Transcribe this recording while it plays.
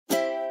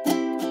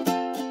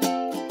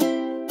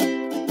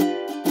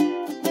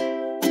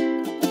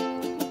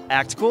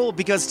Act cool,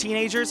 because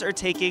teenagers are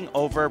taking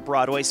over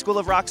Broadway. School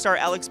of Rock star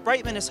Alex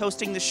Brightman is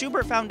hosting the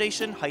Shubert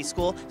Foundation High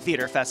School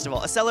Theater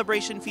Festival, a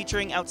celebration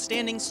featuring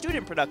outstanding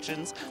student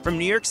productions from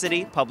New York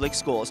City public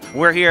schools.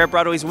 We're here at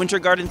Broadway's Winter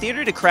Garden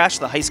Theater to crash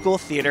the high school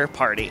theater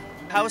party.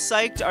 How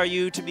psyched are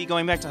you to be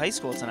going back to high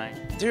school tonight?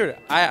 Dude,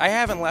 I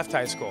haven't left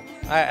high school.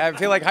 I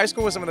feel like high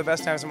school was some of the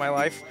best times of my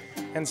life,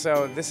 and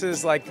so this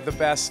is like the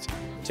best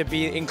to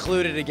be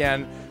included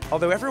again,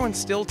 although everyone's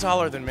still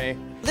taller than me.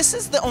 This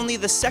is only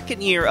the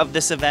second year of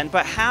this event,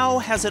 but how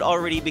has it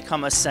already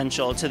become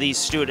essential to these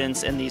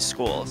students in these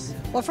schools?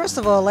 Well, first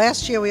of all,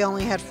 last year we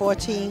only had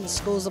 14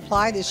 schools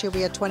apply. This year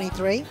we had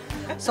 23.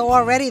 So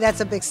already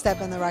that's a big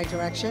step in the right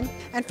direction.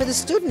 And for the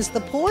students,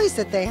 the poise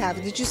that they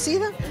have, did you see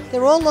them?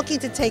 They're all looking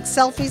to take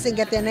selfies and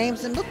get their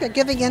names, and look, they're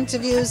giving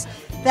interviews.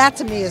 That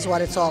to me is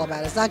what it's all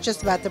about. It's not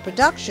just about the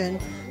production,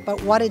 but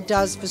what it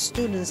does for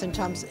students in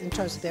terms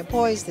of their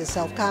poise, their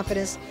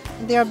self-confidence,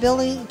 and their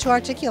ability to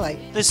articulate.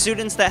 The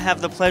students that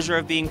have the pleasure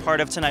of being part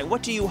of tonight,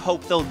 what do you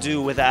hope they'll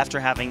do after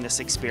having this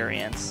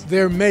experience?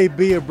 There may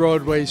be a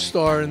Broadway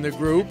star in the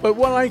group, but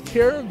what I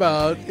care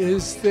about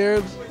is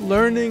their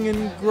learning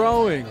and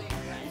growing.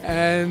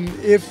 And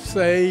if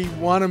they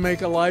want to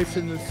make a life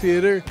in the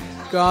theater,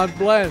 God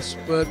bless.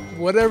 But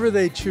whatever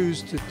they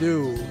choose to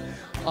do,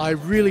 I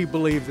really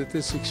believe that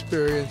this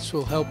experience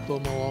will help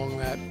them along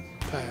that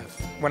path.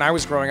 When I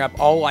was growing up,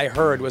 all I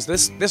heard was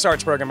this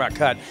arts program got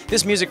cut,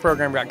 this music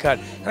program got cut,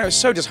 and it was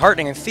so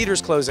disheartening, and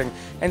theater's closing.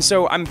 And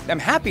so I'm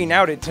happy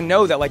now to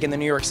know that like in the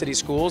New York City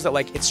schools that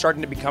like it's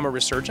starting to become a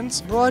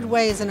resurgence.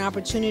 Broadway is an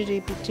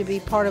opportunity to be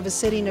part of a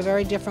city in a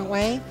very different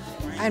way.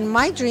 And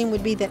my dream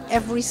would be that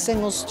every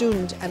single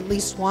student, at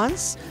least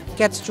once,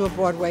 gets to a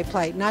Broadway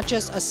play, not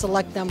just a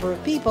select number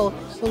of people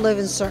who live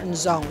in certain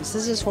zones.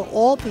 This is for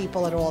all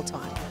people at all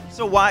times.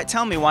 So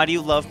tell me, why do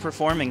you love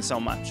performing so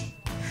much?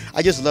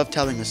 I just love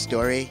telling a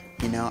story,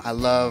 you know. I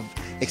love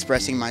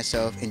expressing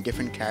myself in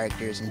different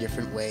characters in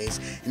different ways,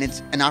 and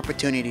it's an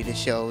opportunity to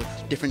show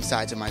different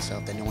sides of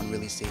myself that no one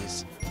really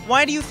sees.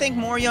 Why do you think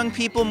more young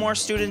people, more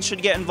students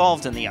should get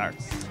involved in the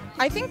arts?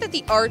 I think that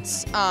the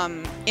arts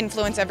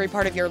influence every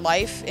part of your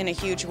life in a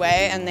huge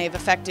way, and they've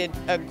affected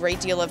a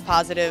great deal of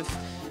positive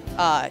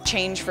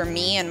change for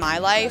me and my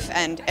life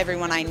and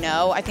everyone I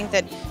know. I think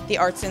that the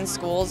arts in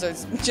schools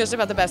is just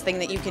about the best thing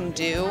that you can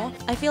do.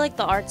 I feel like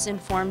the arts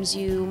informs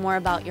you more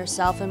about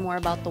yourself and more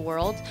about the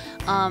world.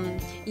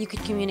 You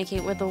could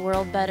communicate with the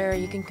world better,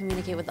 you can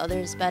communicate with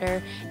others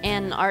better,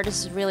 and art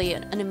is really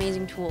an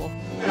amazing tool.